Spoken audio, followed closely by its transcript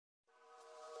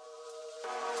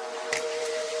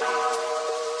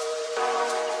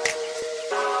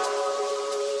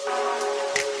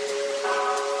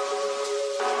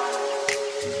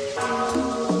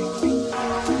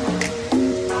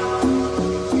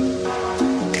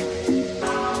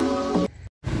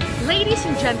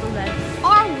gentlemen,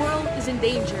 our world is in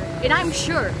danger, and I'm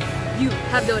sure you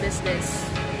have noticed this.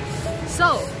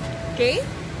 So, okay?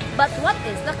 But what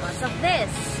is the cause of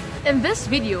this? In this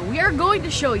video, we are going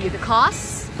to show you the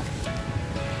cause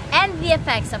and the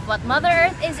effects of what Mother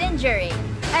Earth is injuring,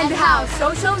 and how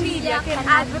social media can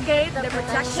advocate the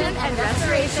protection and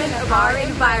restoration of our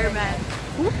environment.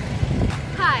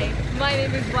 Hi, my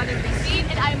name is DaSi,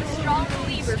 and I am a strong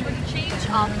believer for the change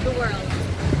of the world.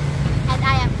 And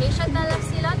I am of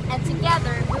Silot, and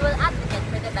together we will advocate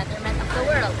for the betterment of the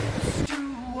world.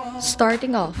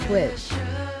 Starting off with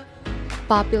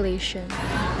population.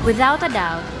 Without a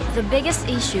doubt, the biggest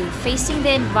issue facing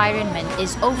the environment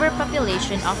is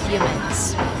overpopulation of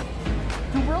humans.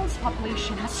 The world's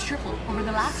population has tripled over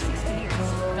the last 60 years,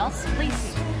 thus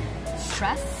placing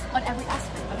stress on every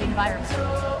aspect of the environment.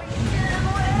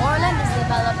 More land is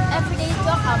developed every day to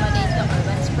accommodate the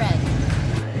urban spread.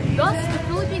 Thus, the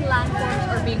Philippine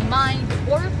landforms are being mined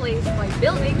or replaced by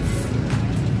buildings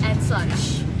and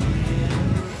such.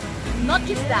 Not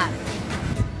just that,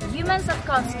 humans have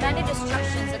caused many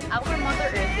destructions that our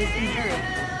Mother Earth is enduring.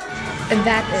 And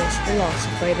that is the loss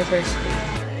of biodiversity.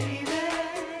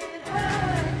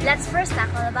 Let's first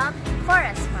tackle about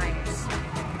forest fires.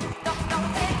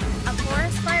 A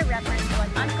forest fire refers to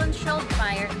an uncontrolled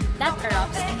fire that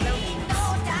erupts in the winds.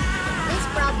 This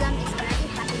problem is already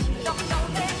happening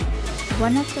lately.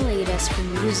 One of the latest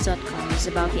from news.com is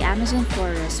about the Amazon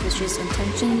forest, which is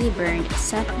intentionally burned,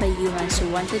 set by humans who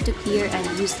wanted to clear and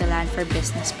use the land for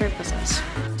business purposes.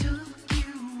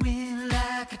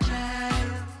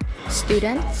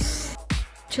 Students,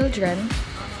 children,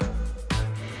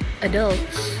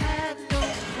 adults,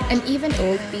 and even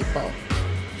old people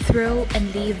throw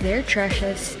and leave their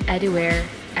trashes anywhere,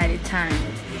 anytime.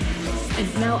 And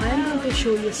now I'm going to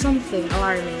show you something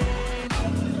alarming.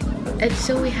 And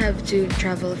so we have to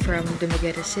travel from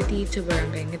Dumaguete City to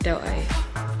Barangay Ngadaoy.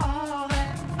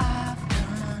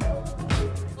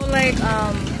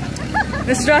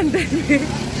 Stranded.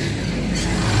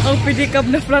 Ang pedicab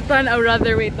na flatan, or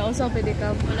rather, wait, na usang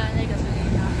pedicab. Wala na yung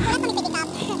gasolina. Wala kami pedicab.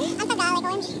 Ang tagal, like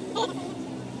OMG.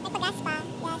 Nagpagas pa.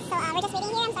 Yes, so we're just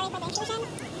waiting here. I'm sorry for the intrusion.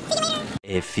 See you later!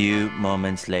 A few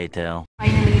moments later.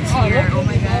 Finally, it's here. Oh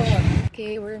my gosh.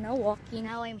 Okay, we're now walking.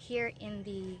 Now I'm here in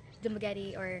the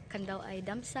Dumaguete or Candaoay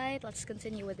dump site. Let's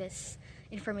continue with this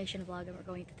information vlog that we're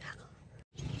going to tackle.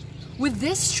 With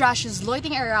these trashes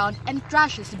loitering around and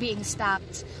trashes being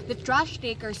stacked, the trash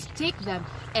takers take them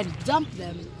and dump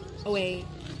them away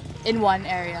in one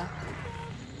area.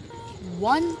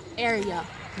 One area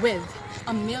with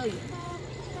 1 million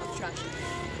of trashes.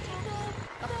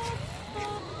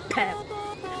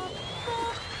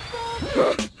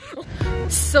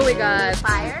 So we got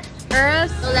Fire,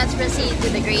 Earth. so let's proceed to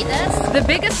the greatest. The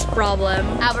biggest problem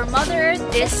Our Mother Earth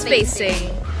is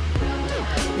facing.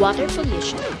 Water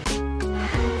pollution.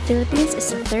 Philippines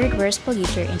is the third worst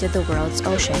polluter into the world's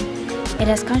ocean.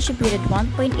 It has contributed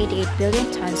 1.88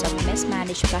 billion tons of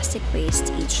mismanaged plastic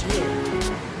waste each year.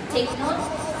 Take note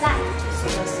that is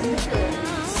just in the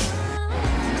Philippines.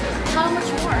 How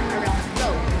much more around the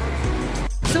globe?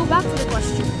 So back to the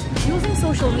question, using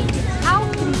social media, how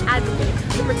can we advocate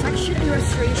the protection and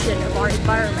restoration of our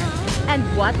environment? And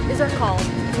what is our call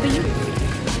to the youth?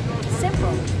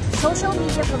 Simple. Social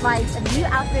media provides a new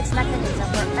outreach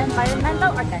mechanism for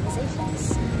environmental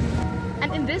organizations.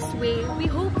 And in this way, we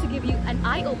hope to give you an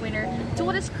eye-opener to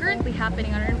what is currently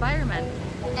happening on our environment.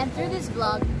 And through this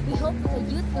vlog, we hope that the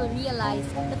youth will realize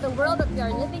that the world that we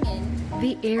are living in,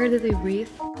 The air that we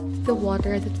breathe, the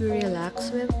water that we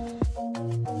relax with,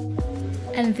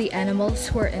 and the animals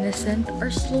who are innocent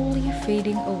are slowly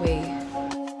fading away.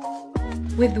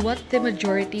 With what the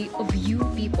majority of you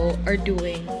people are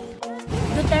doing.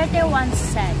 Duterte once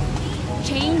said,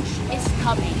 change is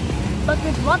coming. But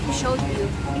with what we showed you,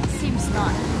 it seems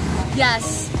not.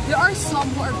 Yes, there are some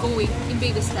who are going in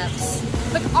baby steps.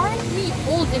 But aren't we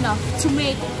old enough to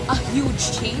make a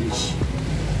huge change?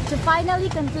 To finally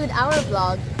conclude our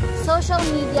vlog, social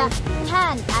media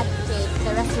can advocate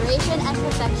the restoration and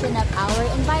protection of our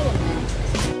environment.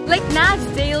 Like Nas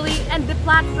Daily and the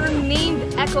platform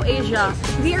named EcoAsia,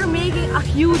 they are making a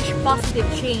huge positive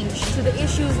change to the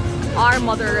issues our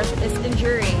Mother Earth is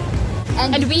enduring.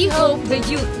 And we hope the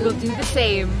youth will do the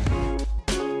same.